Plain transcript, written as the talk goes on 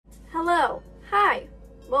Hello, hi,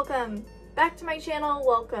 welcome back to my channel,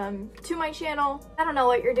 welcome to my channel. I don't know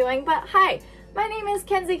what you're doing, but hi, my name is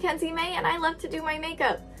Kenzie May, and I love to do my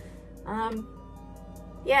makeup.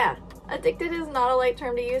 Yeah, addicted is not a light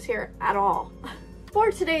term to use here at all.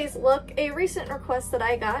 For today's look, a recent request that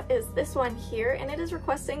I got is this one here, and it is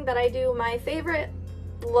requesting that I do my favorite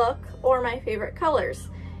look or my favorite colors.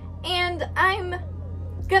 And I'm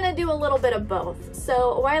gonna do a little bit of both.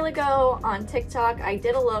 So a while ago on TikTok, I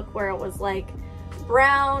did a look where it was like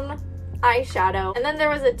brown eyeshadow, and then there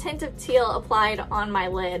was a tint of teal applied on my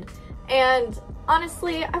lid. And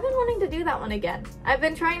honestly, I've been wanting to do that one again. I've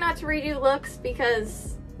been trying not to redo looks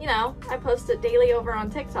because, you know, I post it daily over on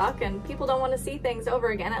TikTok and people don't want to see things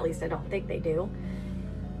over again. At least I don't think they do.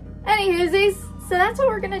 Anywhoosies, so that's what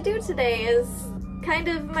we're gonna do today, is kind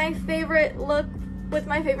of my favorite look with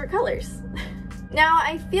my favorite colors. Now,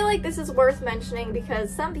 I feel like this is worth mentioning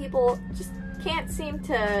because some people just can't seem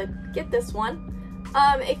to get this one.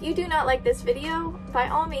 If you do not like this video, by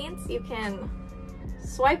all means, you can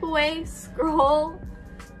swipe away, scroll,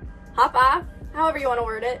 hop off, however you want to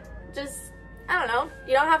word it. Just, I don't know,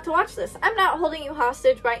 you don't have to watch this. I'm not holding you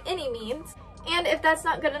hostage by any means. And if that's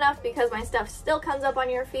not good enough because my stuff still comes up on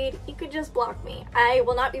your feed, you could just block me. I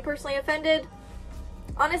will not be personally offended.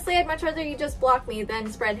 Honestly, I'd much rather you just block me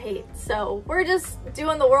than spread hate. So we're just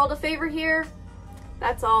doing the world a favor here.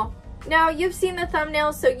 That's all. Now, you've seen the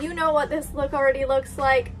thumbnail, so you know what this look already looks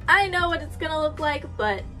like. I know what it's gonna look like,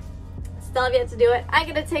 but still have yet to do it. I'm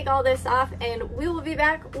gonna take all this off and we will be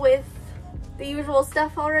back with the usual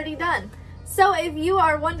stuff already done. So if you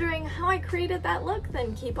are wondering how I created that look,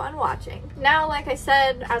 then keep on watching. Now, like I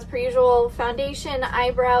said, as per usual, foundation,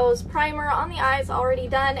 eyebrows, primer on the eyes already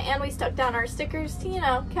done, and we stuck down our stickers to, you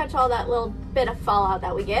know, catch all that little bit of fallout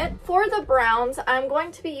that we get. For the browns, I'm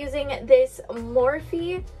going to be using this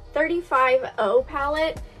Morphe 350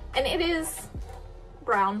 palette, and it is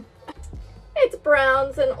brown. It's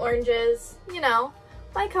browns and oranges, you know,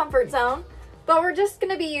 my comfort zone, but we're just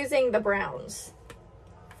gonna be using the browns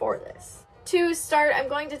for this. To start, I'm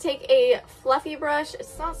going to take a fluffy brush.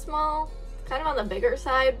 It's not small, it's kind of on the bigger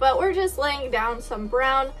side, but we're just laying down some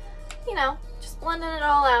brown, you know, just blending it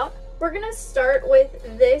all out. We're gonna start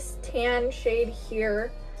with this tan shade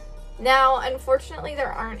here. Now, unfortunately,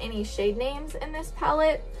 there aren't any shade names in this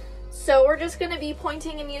palette, so we're just gonna be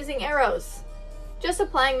pointing and using arrows, just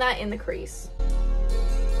applying that in the crease.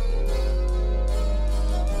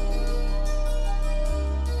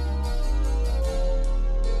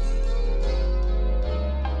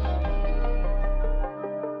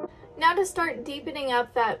 Now to start deepening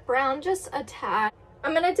up that brown just a tad,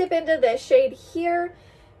 I'm gonna dip into this shade here,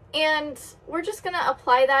 and we're just gonna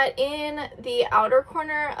apply that in the outer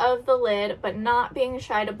corner of the lid, but not being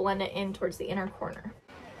shy to blend it in towards the inner corner.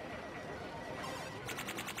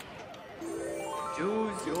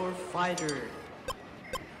 Choose your fighter.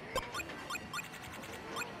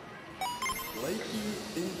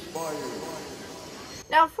 Lakey inspired.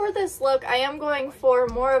 Now for this look, I am going for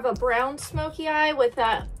more of a brown smoky eye with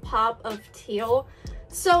that pop of teal.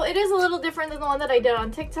 So it is a little different than the one that I did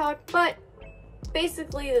on TikTok, but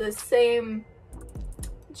basically the same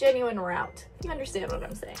genuine route, if you understand what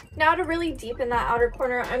I'm saying. Now to really deepen that outer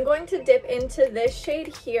corner, I'm going to dip into this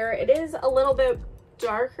shade here. It is a little bit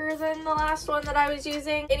darker than the last one that I was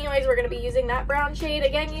using. Anyways, we're going to be using that brown shade,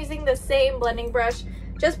 again using the same blending brush,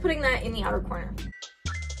 just putting that in the outer corner.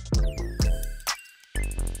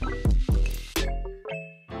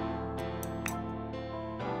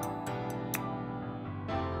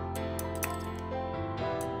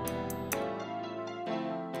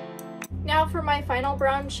 Now for my final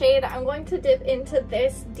brown shade, I'm going to dip into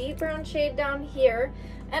this deep brown shade down here,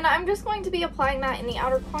 and I'm just going to be applying that in the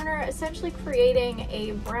outer corner, essentially creating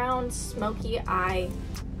a brown smoky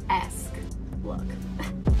eye-esque look.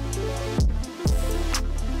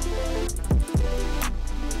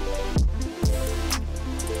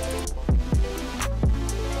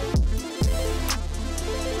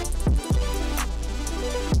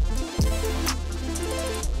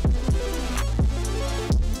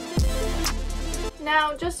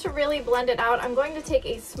 Now, just to really blend it out, I'm going to take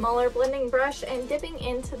a smaller blending brush and dipping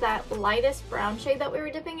into that lightest brown shade that we were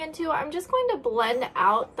dipping into, I'm just going to blend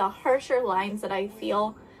out the harsher lines that I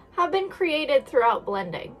feel have been created throughout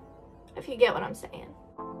blending, if you get what I'm saying.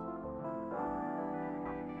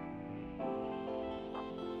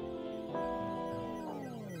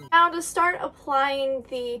 Now to start applying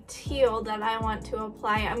the teal that I want to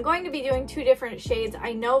apply, I'm going to be doing two different shades.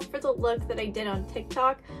 I know for the look that I did on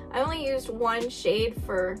TikTok, I only used one shade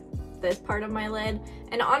for this part of my lid.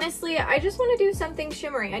 And honestly, I just want to do something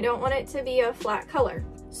shimmery. I don't want it to be a flat color.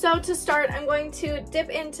 So to start, I'm going to dip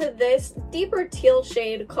into this deeper teal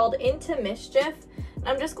shade called Into Mischief.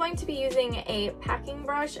 I'm just going to be using a packing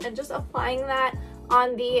brush and just applying that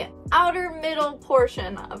on the outer middle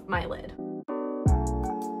portion of my lid.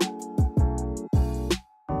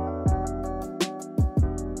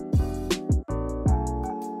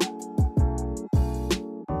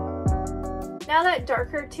 Now that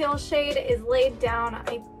darker teal shade is laid down,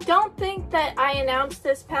 I don't think that I announced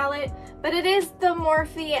this palette, but it is the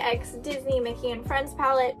Morphe X Disney Mickey and Friends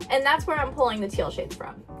palette, and that's where I'm pulling the teal shades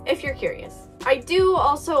from, if you're curious. I do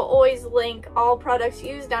also always link all products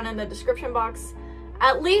used down in the description box.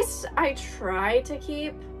 At least I try to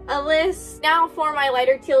keep a list. Now for my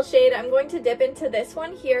lighter teal shade, I'm going to dip into this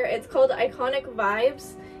one here. It's called Iconic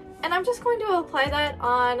Vibes, and I'm just going to apply that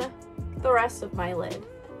on the rest of my lid.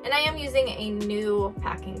 And I am using a new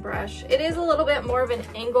packing brush. It is a little bit more of an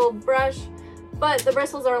angled brush, but the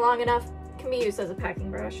bristles are long enough, can be used as a packing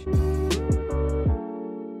brush.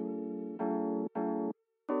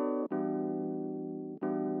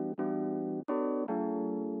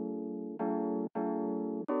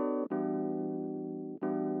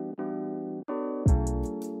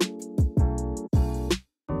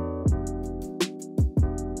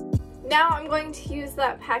 Now I'm going to use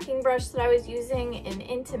that packing brush that I was using in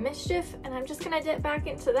Into Mischief, and I'm just going to dip back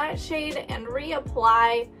into that shade and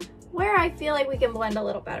reapply where I feel like we can blend a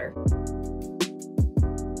little better.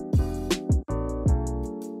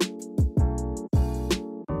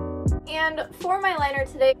 And for my liner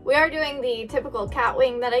today, we are doing the typical cat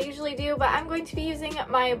wing that I usually do, but I'm going to be using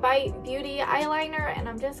my Bite Beauty eyeliner, and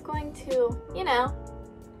I'm just going to, you know,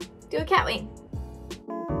 do a cat wing.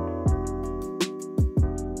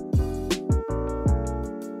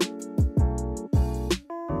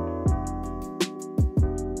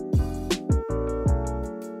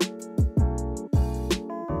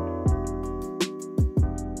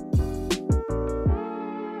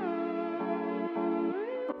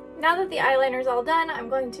 Now that the eyeliner is all done, I'm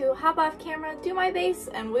going to hop off camera, do my base,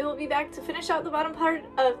 and we will be back to finish out the bottom part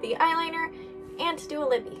of the eyeliner and to do a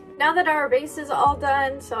lippy. Now that our base is all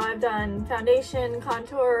done, so I've done foundation,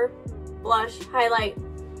 contour, blush, highlight,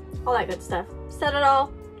 all that good stuff. Set it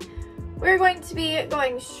all. We're going to be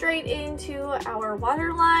going straight into our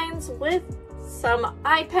waterlines with some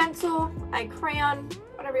eye pencil, eye crayon,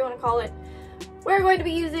 whatever you want to call it. We're going to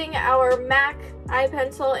be using our MAC eye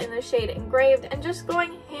pencil in the shade Engraved and just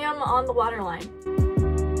going ham on the waterline.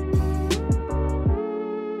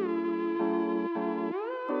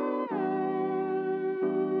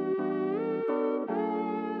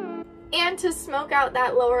 And to smoke out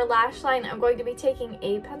that lower lash line, I'm going to be taking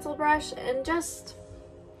a pencil brush and just,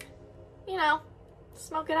 you know,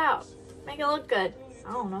 smoke it out. Make it look good.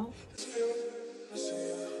 I don't know.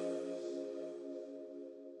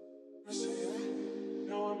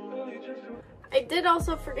 I did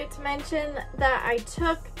also forget to mention that I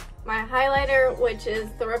took my highlighter, which is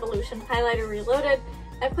the Revolution Highlighter Reloaded,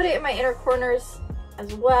 and put it in my inner corners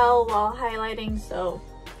as well while highlighting, so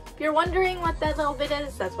if you're wondering what that little bit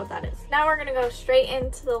is, that's what that is. Now we're going to go straight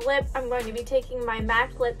into the lip. I'm going to be taking my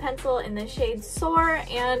MAC lip pencil in the shade Soar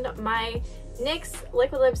and my NYX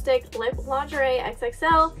liquid lipstick Lip Lingerie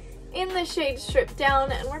XXL in the shade Stripped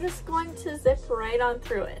Down, and we're just going to zip right on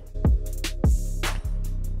through it.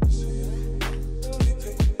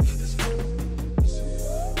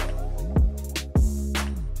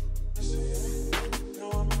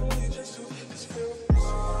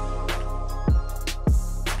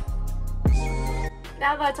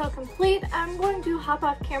 Now that's all complete, I'm going to hop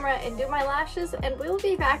off camera and do my lashes, and we'll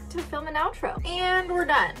be back to film an outro. And we're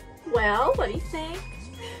done. Well, what do you think?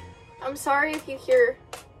 I'm sorry if you hear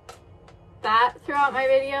that throughout my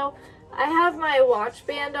video. I have my watch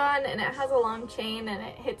band on and it has a long chain and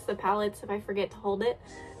it hits the palettes if I forget to hold it.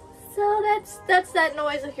 So that's that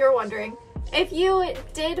noise if you're wondering. If you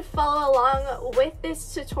did follow along with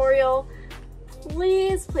this tutorial,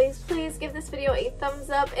 please give this video a thumbs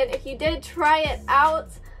up, and if you did try it out,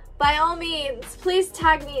 by all means, please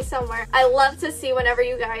tag me somewhere. I love to see whenever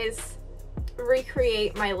you guys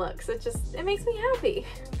recreate my looks. It makes me happy.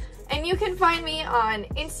 And you can find me on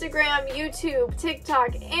Instagram, YouTube,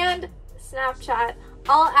 TikTok, and Snapchat,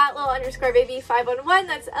 all at Lil_bby511.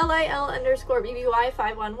 That's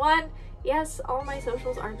LIL_BBY511. Yes, all my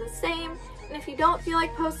socials are the same. And if you don't feel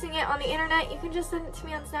like posting it on the internet, you can just send it to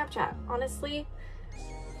me on Snapchat. Honestly,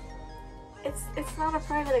 it's not a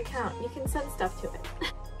private account. You can send stuff to it.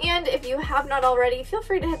 And if you have not already, feel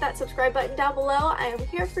free to hit that subscribe button down below. I am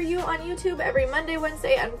here for you on YouTube every Monday,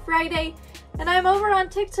 Wednesday, and Friday. And I'm over on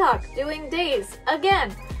TikTok doing days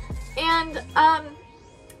again. And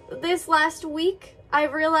this last week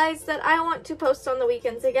I've realized that I want to post on the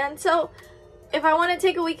weekends again. So if I want to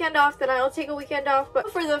take a weekend off, then I will take a weekend off.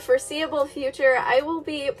 But for the foreseeable future, I will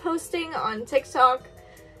be posting on TikTok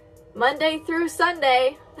Monday through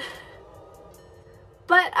Sunday.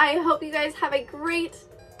 But I hope you guys have a great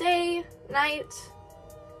day, night,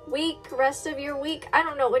 week, rest of your week. I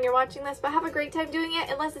don't know when you're watching this, but have a great time doing it,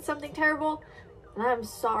 unless it's something terrible. And I'm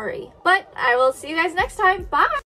sorry. But I will see you guys next time. Bye!